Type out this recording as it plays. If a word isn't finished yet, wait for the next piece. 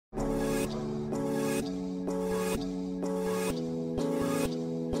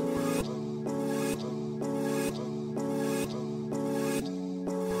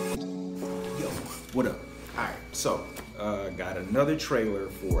Got another trailer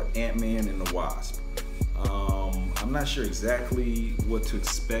for Ant-Man and the Wasp. I'm not sure exactly what to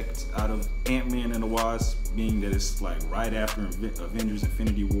expect out of Ant-Man and the Wasp, being that it's like right after Avengers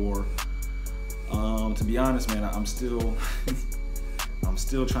Infinity War. To be honest, man, I'm still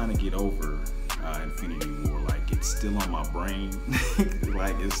trying to get over Infinity War. Like, it's still on my brain.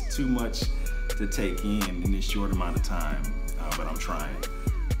 Like, it's too much to take in this short amount of time, but I'm trying.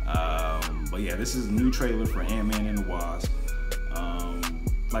 But yeah, this is a new trailer for Ant-Man and the Wasp.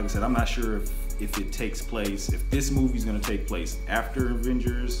 Like I said, I'm not sure if it takes place, if this movie's gonna take place after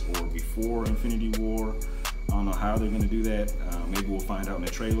Avengers or before Infinity War. I don't know how they're gonna do that. Maybe we'll find out in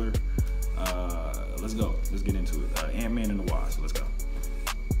the trailer. Let's go. Let's get into it. Ant-Man and the Wasp. Let's go.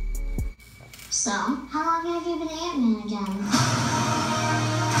 So, how long have you been Ant-Man again?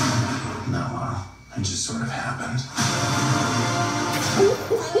 Not long. It just sort of happened. I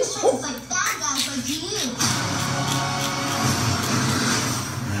wish I was like bad guys like you.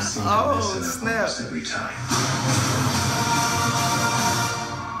 Oh, snap. Every time.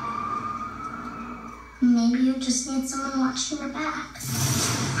 Maybe you just need someone watching your back.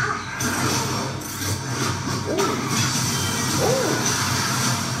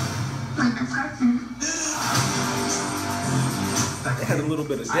 Like a partner. It had a little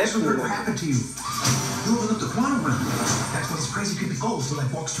bit of I just heard Deadpool. what happened to you. You opened up the quantum realm. That's what this crazy creepy goes. He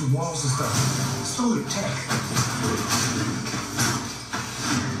like walks through walls and stuff. Stole your tech.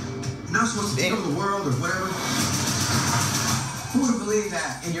 Now supposed to take over the world or whatever. Who would have believed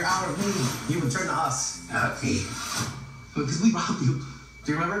that in your hour of need, you would turn to us? Not me. Because we robbed you.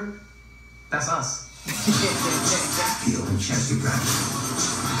 Do you remember? That's us. The only chance you got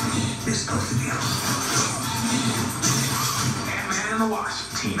is both of you. Ant-Man and the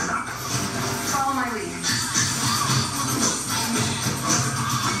Wasp teaming up. Follow my lead.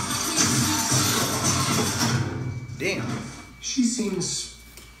 Damn. She seems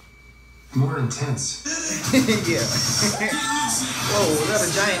more intense. Yeah. Whoa, was that a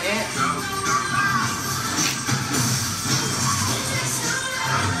giant ant?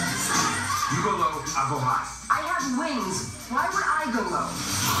 You go low, I'll go high. I have wings. Why would I go low?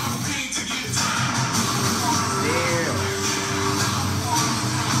 Damn.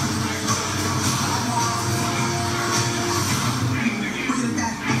 We're gonna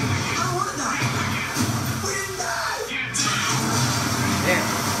die. I don't wanna die. We didn't die. Damn.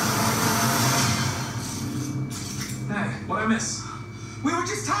 Hey, what'd I miss? We were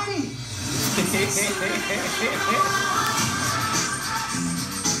just tiny.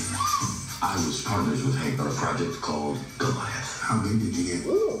 I was partners with Hank on a project called Goliath. How big did you get?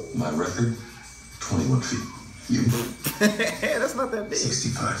 My record, 21 feet. You? That's not that big.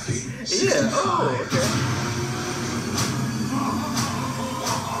 65 feet. Yeah. Oh,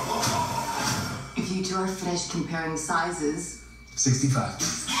 okay. If you two are finished comparing sizes, 65.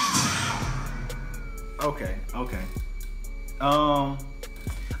 Okay.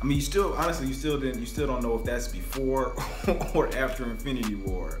 I mean, you still don't know if that's before or after Infinity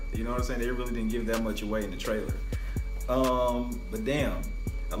War. You know what I'm saying? They really didn't give that much away in the trailer. But damn,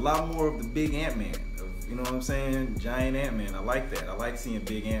 a lot more of the big Ant-Man. You know what I'm saying? Giant Ant-Man. I like that. I like seeing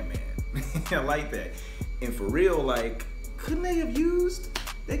big Ant-Man. I like that. And for real, like, couldn't they have used?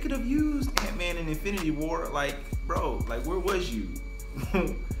 They could have used Ant-Man in Infinity War. Like, bro, like, where was you?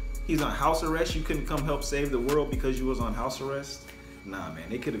 He's on house arrest. You couldn't come help save the world because you was on house arrest. Nah, man,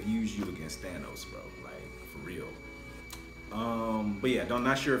 they could have used you against Thanos, bro. Like, for real. But yeah, I'm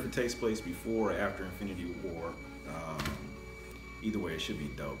not sure if it takes place before or after Infinity War. Either way, it should be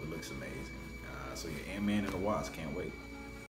dope. It looks amazing. So yeah, Ant-Man and the Wasp, can't wait.